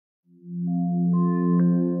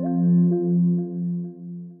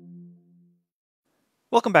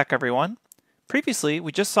Welcome back, everyone. Previously,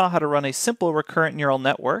 we just saw how to run a simple recurrent neural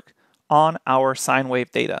network on our sine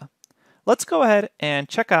wave data. Let's go ahead and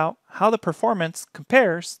check out how the performance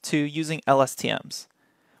compares to using LSTMs.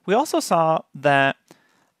 We also saw that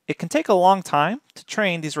it can take a long time to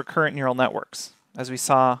train these recurrent neural networks, as we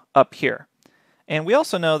saw up here. And we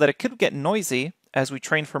also know that it could get noisy as we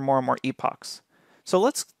train for more and more epochs. So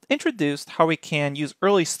let's introduce how we can use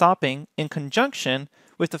early stopping in conjunction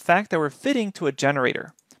with the fact that we're fitting to a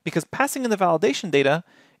generator. Because passing in the validation data,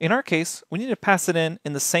 in our case, we need to pass it in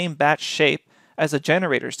the same batch shape as the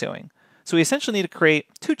generator is doing. So we essentially need to create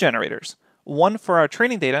two generators, one for our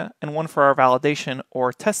training data and one for our validation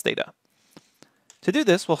or test data. To do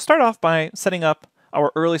this, we'll start off by setting up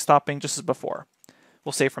our early stopping just as before.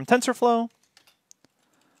 We'll say from TensorFlow,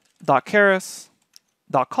 .keras,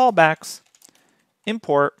 .callbacks,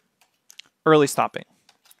 import early stopping.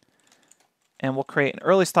 And we'll create an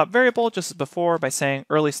early stop variable just as before by saying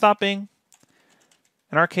early stopping.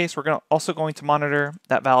 In our case, we're also going to monitor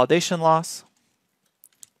that validation loss.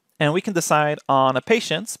 And we can decide on a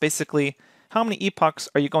patience, basically how many epochs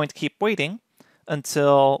are you going to keep waiting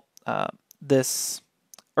until this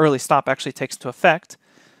early stop actually takes into effect.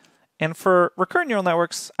 And for recurrent neural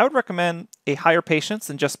networks, I would recommend a higher patience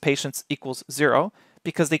than just patience equals 0,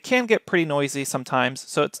 because they can get pretty noisy sometimes.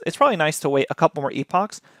 So it's probably nice to wait a couple more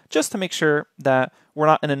epochs just to make sure that we're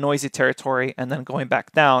not in a noisy territory and then going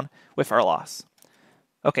back down with our loss.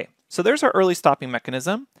 Okay, so there's our early stopping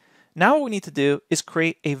mechanism. Now what we need to do is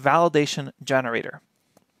create a validation generator.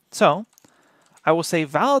 So I will say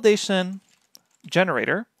validation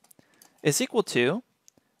generator is equal to,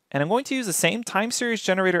 and I'm going to use the same time series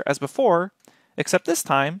generator as before, except this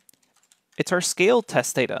time it's our scaled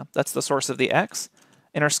test data. That's the source of the X.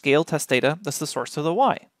 And our scale test data, that's the source of the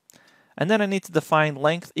Y. And then I need to define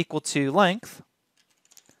length equal to length.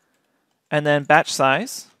 And then batch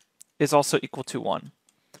size is also equal to 1.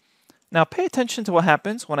 Now pay attention to what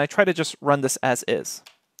happens when I try to just run this as is.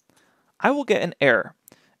 I will get an error.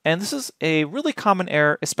 And this is a really common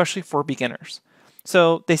error, especially for beginners.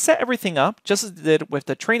 So they set everything up just as they did with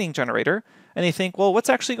the training generator, and they think, well, what's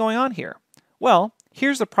actually going on here? Well,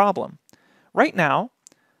 here's the problem. Right now,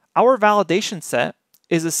 our validation set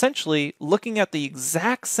is essentially looking at the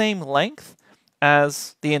exact same length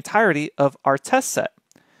as the entirety of our test set.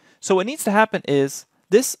 So what needs to happen is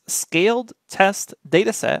this scaled test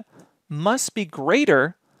data set must be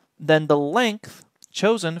greater than the length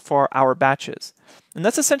chosen for our batches. And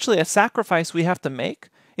that's essentially a sacrifice we have to make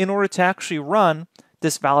in order to actually run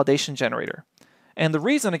this validation generator. And the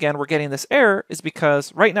reason, again, we're getting this error is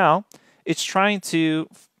because right now it's trying to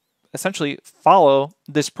essentially follow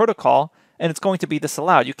this protocol, and it's going to be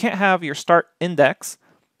disallowed. You can't have your start index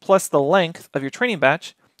plus the length of your training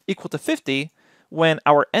batch equal to 50 when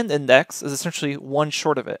our end index is essentially one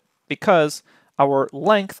short of it, because our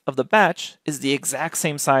length of the batch is the exact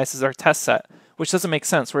same size as our test set, which doesn't make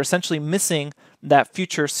sense. We're essentially missing that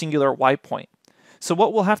future singular Y point. So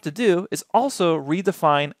what we'll have to do is also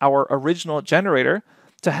redefine our original generator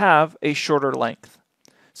to have a shorter length.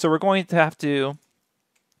 So we're going to have to,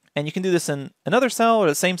 and you can do this in another cell or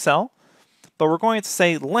the same cell, but we're going to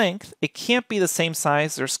say length, it can't be the same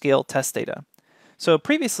size as our scaled test data. So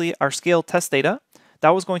previously, our scaled test data,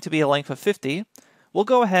 that was going to be a length of 50. We'll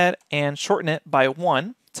go ahead and shorten it by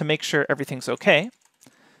 1 to make sure everything's okay.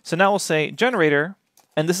 So now we'll say generator,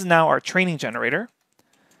 and this is now our training generator,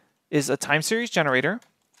 is a time series generator,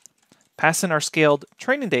 pass in our scaled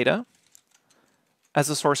training data as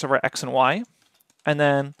the source of our X and Y, and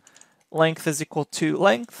then length is equal to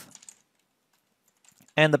length,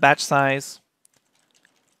 and the batch size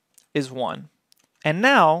is 1. And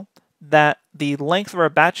now that the length of our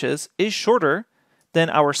batches is shorter than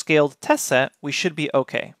our scaled test set, we should be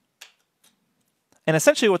okay. And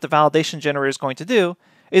essentially what the validation generator is going to do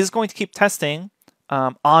is going to keep testing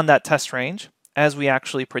on that test range as we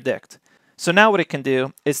actually predict. So now what it can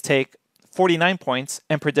do is take 49 points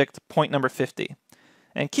and predict point number 50.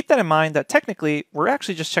 And keep that in mind that technically we're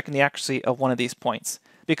actually just checking the accuracy of one of these points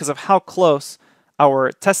because of how close our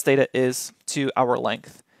test data is to our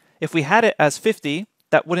length. If we had it as 50,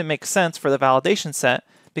 that wouldn't make sense for the validation set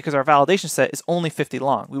because our validation set is only 50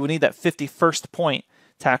 long. We would need that 51st point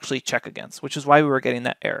to actually check against, which is why we were getting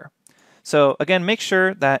that error. So again, make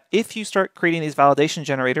sure that if you start creating these validation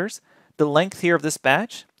generators, the length here of this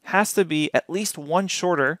batch has to be at least 1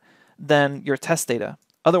 shorter than your test data.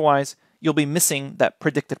 Otherwise, you'll be missing that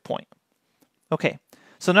predicted point. Okay,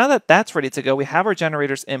 so now that that's ready to go, we have our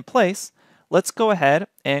generators in place. Let's go ahead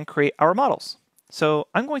and create our models. So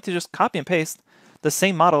I'm going to just copy and paste the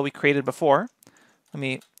same model we created before. Let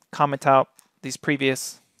me comment out these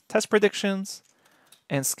previous test predictions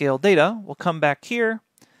and scale data, we'll come back here,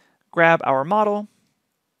 grab our model.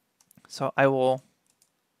 So I will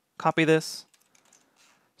copy this,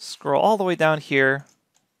 scroll all the way down here,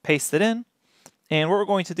 paste it in. And what we're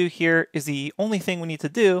going to do here is the only thing we need to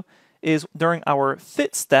do is during our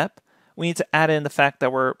fit step, we need to add in the fact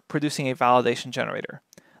that we're producing a validation generator.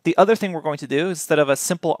 The other thing we're going to do, instead of a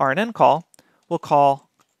simple RNN call, we'll call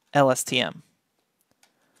LSTM.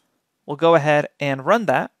 We'll go ahead and run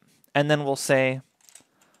that, and then we'll say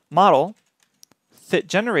model fit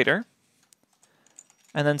generator,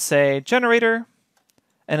 and then say generator.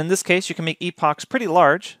 And in this case, you can make epochs pretty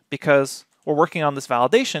large because we're working on this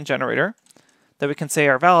validation generator, that we can say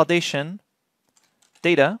our validation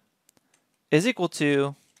data is equal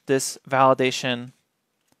to this validation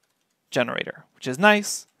generator, which is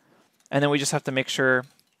nice. And then we just have to make sure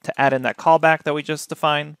to add in that callback that we just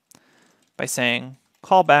defined by saying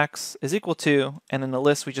callbacks is equal to, and in the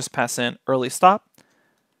list we just pass in early stop,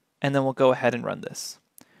 and then we'll go ahead and run this.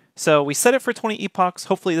 So we set it for 20 epochs.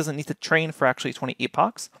 Hopefully it doesn't need to train for actually 20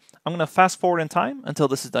 epochs. I'm going to fast forward in time until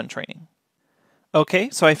this is done training. Okay,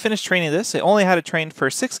 so I finished training this. It only had to train for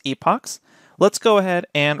 6 epochs. Let's go ahead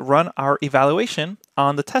and run our evaluation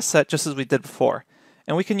on the test set just as we did before.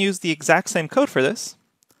 And we can use the exact same code for this.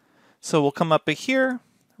 So we'll come up here,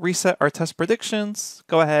 reset our test predictions,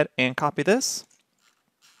 go ahead and copy this.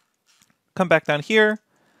 Come back down here,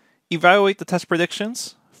 evaluate the test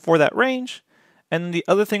predictions for that range. And the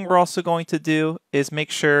other thing we're also going to do is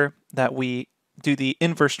make sure that we do the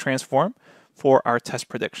inverse transform for our test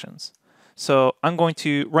predictions. So I'm going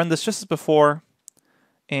to run this just as before,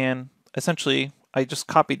 and essentially I just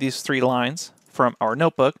copied these 3 lines from our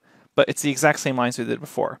notebook, but it's the exact same lines we did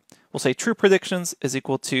before. We'll say true predictions is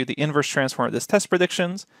equal to the inverse transform of this test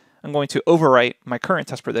predictions. I'm going to overwrite my current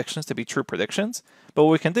test predictions to be true predictions, but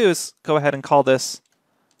what we can do is go ahead and call this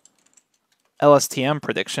LSTM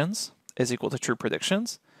predictions is equal to true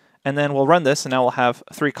predictions, and then we'll run this, and now we'll have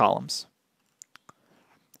 3 columns.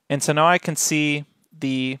 And so now I can see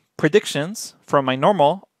the predictions from my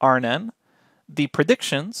normal RNN, the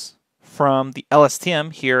predictions from the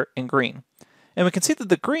LSTM here in green. And we can see that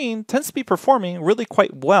the green tends to be performing really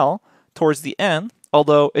quite well towards the end,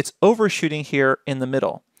 although it's overshooting here in the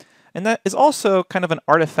middle. And that is also kind of an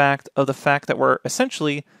artifact of the fact that we're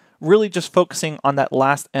essentially really just focusing on that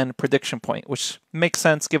last end prediction point, which makes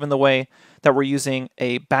sense given the way that we're using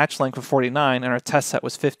a batch length of 49 and our test set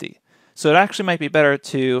was 50. So it actually might be better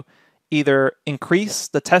to either increase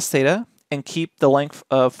the test data and keep the length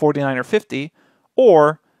of 49 or 50,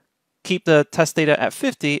 or keep the test data at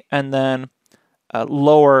 50 and then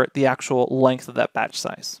lower the actual length of that batch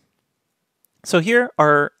size. So here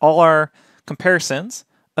are all our comparisons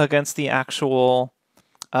against the actual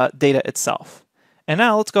data itself. And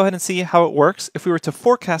now let's go ahead and see how it works if we were to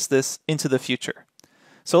forecast this into the future.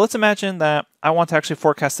 So let's imagine that I want to actually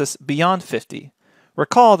forecast this beyond 50.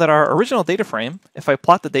 Recall that our original data frame, if I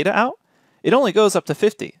plot the data out, it only goes up to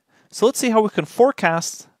 50. So let's see how we can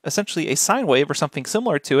forecast essentially a sine wave or something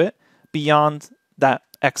similar to it beyond that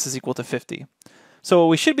x is equal to 50. So what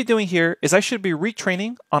we should be doing here is I should be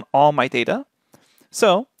retraining on all my data.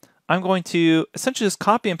 So I'm going to essentially just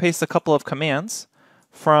copy and paste a couple of commands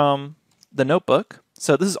from the notebook.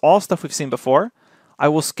 So this is all stuff we've seen before. I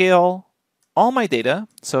will scale all my data,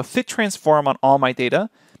 so fit transform on all my data,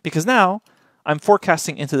 because now I'm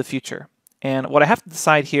forecasting into the future. And what I have to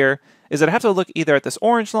decide here is that I have to look either at this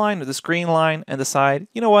orange line or this green line and decide,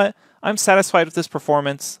 you know what, I'm satisfied with this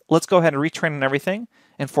performance. Let's go ahead and retrain on everything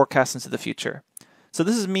and forecast into the future. So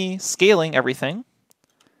this is me scaling everything.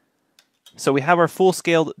 So we have our full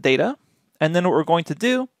scaled data. And then what we're going to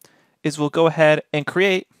do is we'll go ahead and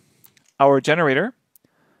create our generator.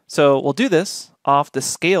 So we'll do this off the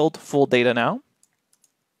scaled full data now.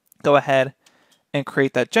 Go ahead and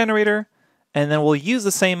create that generator. And then we'll use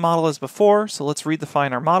the same model as before. So let's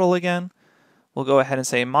redefine our model again. We'll go ahead and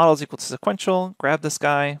say model is equal to sequential. Grab this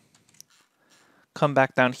guy. Come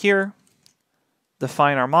back down here.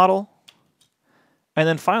 Define our model. And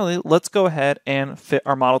then finally, let's go ahead and fit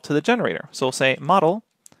our model to the generator. So we'll say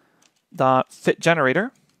model.fit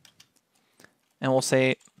generator. And we'll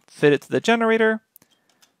say fit it to the generator.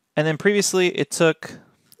 And then previously it took,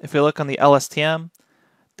 if we look on the LSTM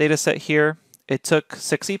data set here, it took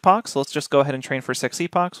 6 epochs. So let's just go ahead and train for 6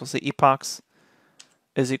 epochs. We'll say epochs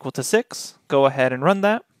is equal to 6. Go ahead and run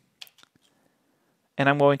that. And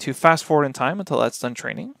I'm going to fast forward in time until that's done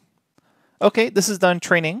training. Okay, this is done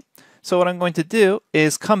training. So what I'm going to do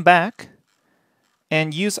is come back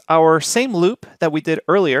and use our same loop that we did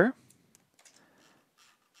earlier.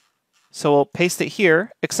 So we'll paste it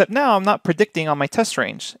here, except now I'm not predicting on my test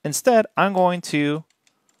range. Instead, I'm going to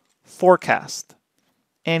forecast.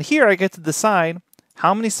 And here I get to decide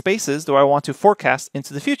how many spaces do I want to forecast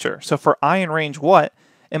into the future. So for I in range what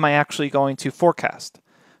am I actually going to forecast?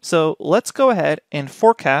 So let's go ahead and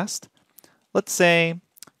forecast, let's say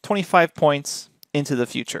 25 points into the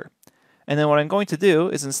future. And then what I'm going to do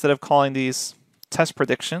is, instead of calling these test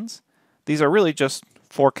predictions, these are really just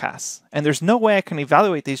forecasts. And there's no way I can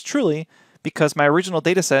evaluate these truly because my original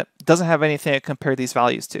data set doesn't have anything to compare these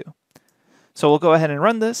values to. So we'll go ahead and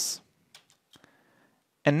run this.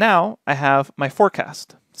 And now I have my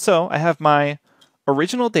forecast. So I have my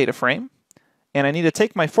original data frame, and I need to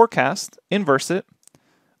take my forecast, inverse it,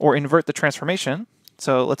 or invert the transformation.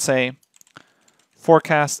 So let's say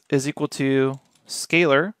forecast is equal to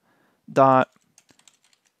scalar dot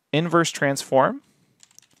inverse transform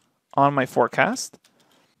on my forecast.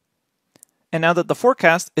 And now that the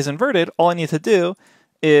forecast is inverted, all I need to do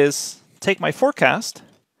is take my forecast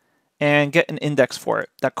and get an index for it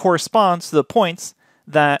that corresponds to the points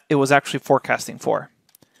that it was actually forecasting for.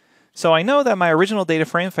 So I know that my original data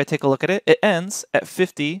frame, if I take a look at it, it ends at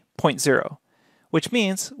 50.0, which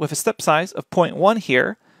means with a step size of 0.1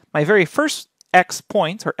 here, my very first x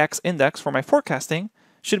point or x index for my forecasting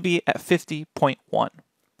should be at 50.1.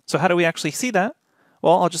 So how do we actually see that?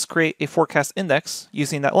 Well, I'll just create a forecast index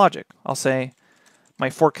using that logic. I'll say my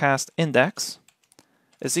forecast index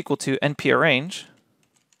is equal to NP arrange,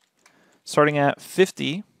 starting at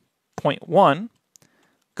 50.1,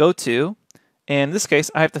 go to, and in this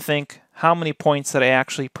case, I have to think how many points that I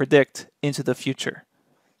actually predict into the future.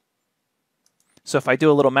 So if I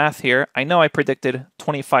do a little math here, I know I predicted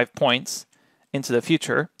 25 points into the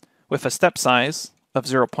future with a step size of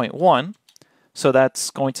 0.1. So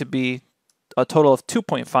that's going to be a total of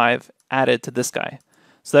 2.5 added to this guy.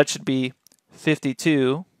 So that should be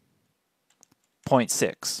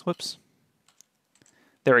 52.6. Whoops.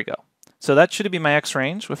 There we go. So that should be my x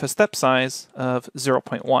range with a step size of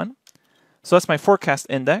 0.1. So that's my forecast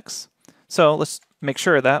index. So let's make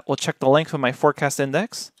sure of that. We'll check the length of my forecast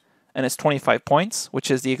index, and it's 25 points, which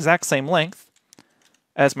is the exact same length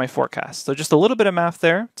as my forecast. So just a little bit of math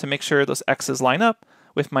there to make sure those x's line up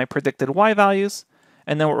with my predicted y values.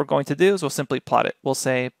 And then what we're going to do is we'll simply plot it. We'll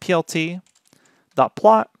say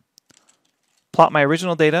plt.plot, plot my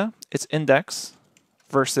original data, its index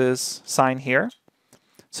versus sine here.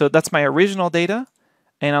 So that's my original data.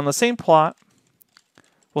 And on the same plot,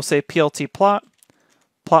 we'll say plt.plot,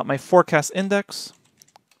 plot my forecast index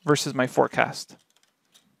versus my forecast.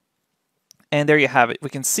 And there you have it. We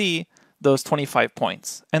can see those 25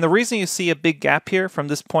 points. And the reason you see a big gap here from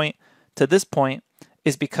this point to this point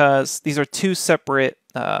is because these are two separate,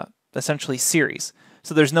 essentially series.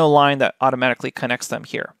 So there's no line that automatically connects them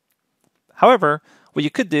here. However, what you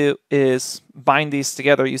could do is bind these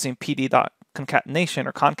together using pd.concatenation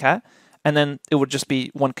or concat, and then it would just be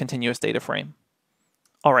one continuous data frame.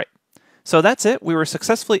 All right, so that's it. We were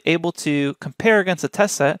successfully able to compare against a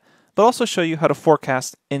test set, but also show you how to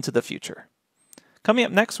forecast into the future. Coming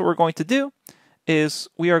up next, what we're going to do is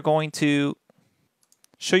we are going to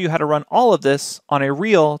show you how to run all of this on a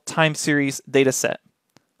real time series data set.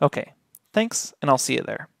 Okay, thanks, and I'll see you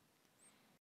there.